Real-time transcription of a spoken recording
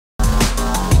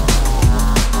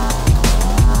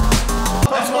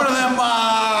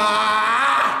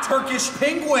Irish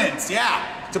penguins.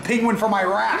 Yeah, it's a penguin from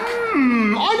Iraq.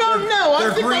 I don't know.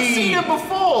 I think I've seen it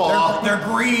before. They're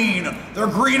green. They're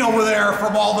green over there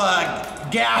from all the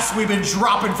gas we've been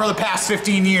dropping for the past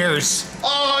 15 years.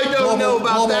 Oh, I don't know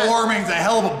about that. Global warming's a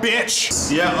hell of a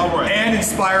bitch. Yeah, all right. And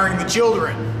inspiring the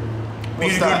children.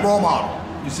 Being a good role model.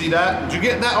 You see that? Did you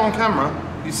get that on camera?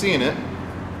 You seeing it?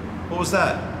 What was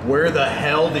that? Where the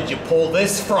hell did you pull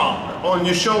this from? On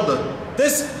your shoulder.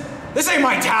 This ain't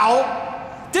my towel.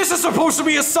 This is supposed to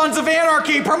be a Sons of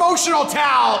Anarchy promotional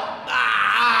towel.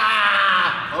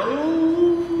 Ah!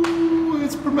 Oh,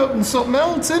 it's promoting something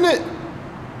else, isn't it?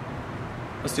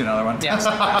 Let's do another one. Yes.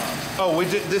 Oh,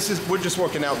 we're just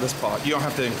working out this part. You don't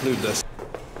have to include this.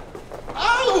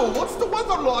 Oh, what's the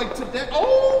weather like today?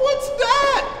 Oh, what's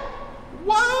that?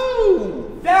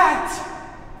 Whoa! That!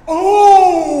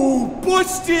 Oh,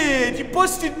 busted! You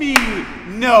busted me!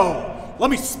 No,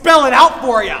 let me spell it out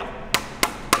for you.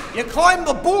 You climb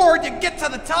the board, you get to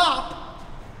the top.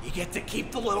 You get to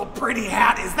keep the little pretty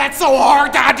hat. Is that so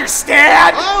hard to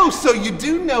understand? Oh, so you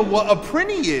do know what a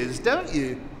prinny is, don't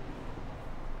you?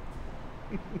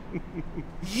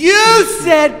 You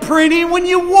said pretty when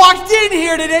you walked in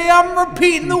here today. I'm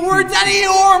repeating the words out of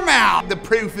your mouth. The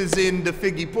proof is in the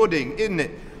figgy pudding, isn't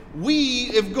it? We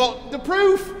have got the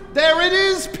proof. There it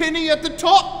is, Penny at the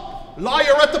top,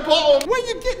 liar at the bottom. Where are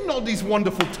you getting all these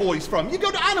wonderful toys from? You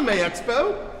go to Anime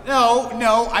Expo?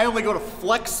 No, I only go to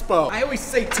Flexpo. I always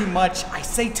say too much. I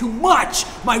say too much.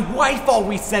 My wife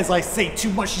always says I say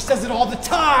too much. She says it all the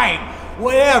time.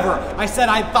 Whatever. I said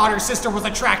I thought her sister was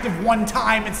attractive one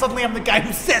time, and suddenly I'm the guy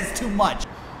who says too much.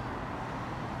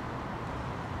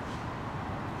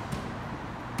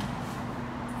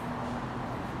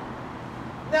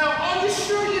 Now, are you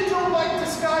sure you don't like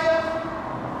Disgaea?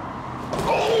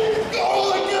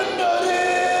 Oh, I got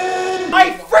nutted!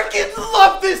 I freaking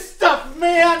love this stuff,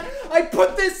 man! I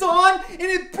put this on, and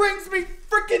it brings me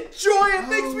freaking joy. It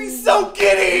makes me so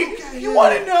giddy. Okay, you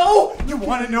want to know? You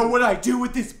want to know what I do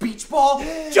with this beach ball?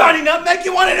 Johnny Nutmeg,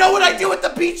 you want to know what I do with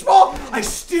the beach ball? I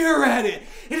stare at it,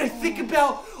 and I think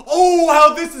about,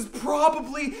 how this is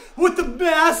probably what the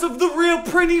mass of the real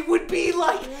Prinny would be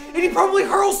like. And he probably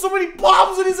hurls so many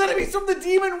bombs at his enemies from the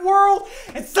demon world.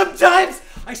 And sometimes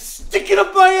I stick it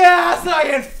up my ass and I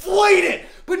inflate it.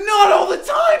 But not all the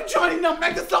time, Johnny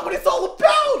Nutmeg. That's not what it's all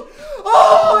about.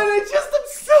 Oh, and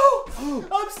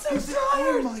I'm so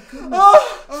tired. Oh my goodness.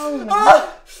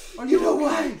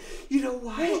 You know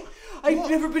why? I've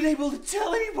never been able to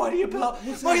tell anybody about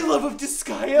my love of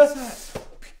Disgaea.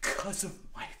 Because of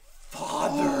my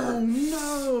father. Oh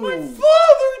no. My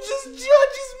father just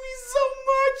judges me so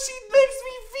much. He makes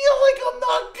me feel like I'm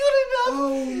not good enough.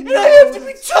 And I have to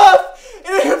be tough.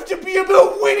 And I have to be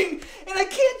about winning. And I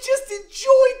can't just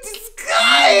enjoy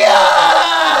Disgaea.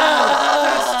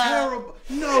 That's terrible.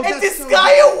 No, and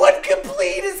Disgaea 1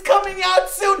 Complete is coming out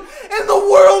soon, and the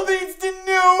world needs to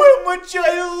know how much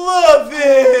I love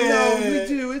it. No, we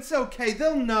do. It's okay.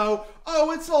 They'll know.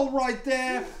 Oh, it's all right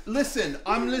there. Listen,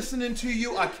 I'm listening to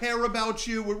you. I care about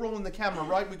you. We're rolling the camera,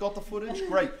 right? We got the footage?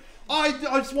 Great. I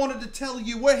just wanted to tell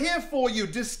you, we're here for you.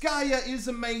 Disgaea is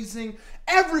amazing.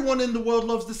 Everyone in the world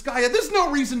loves Disgaea. There's no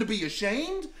reason to be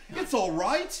ashamed. It's all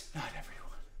right. Not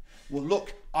everyone. Well,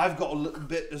 look, I've got a little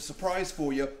bit of surprise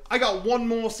for you. I got one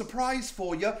more surprise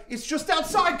for you. It's just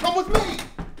outside. Come with me.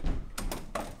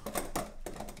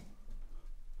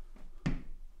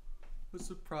 A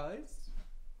surprise?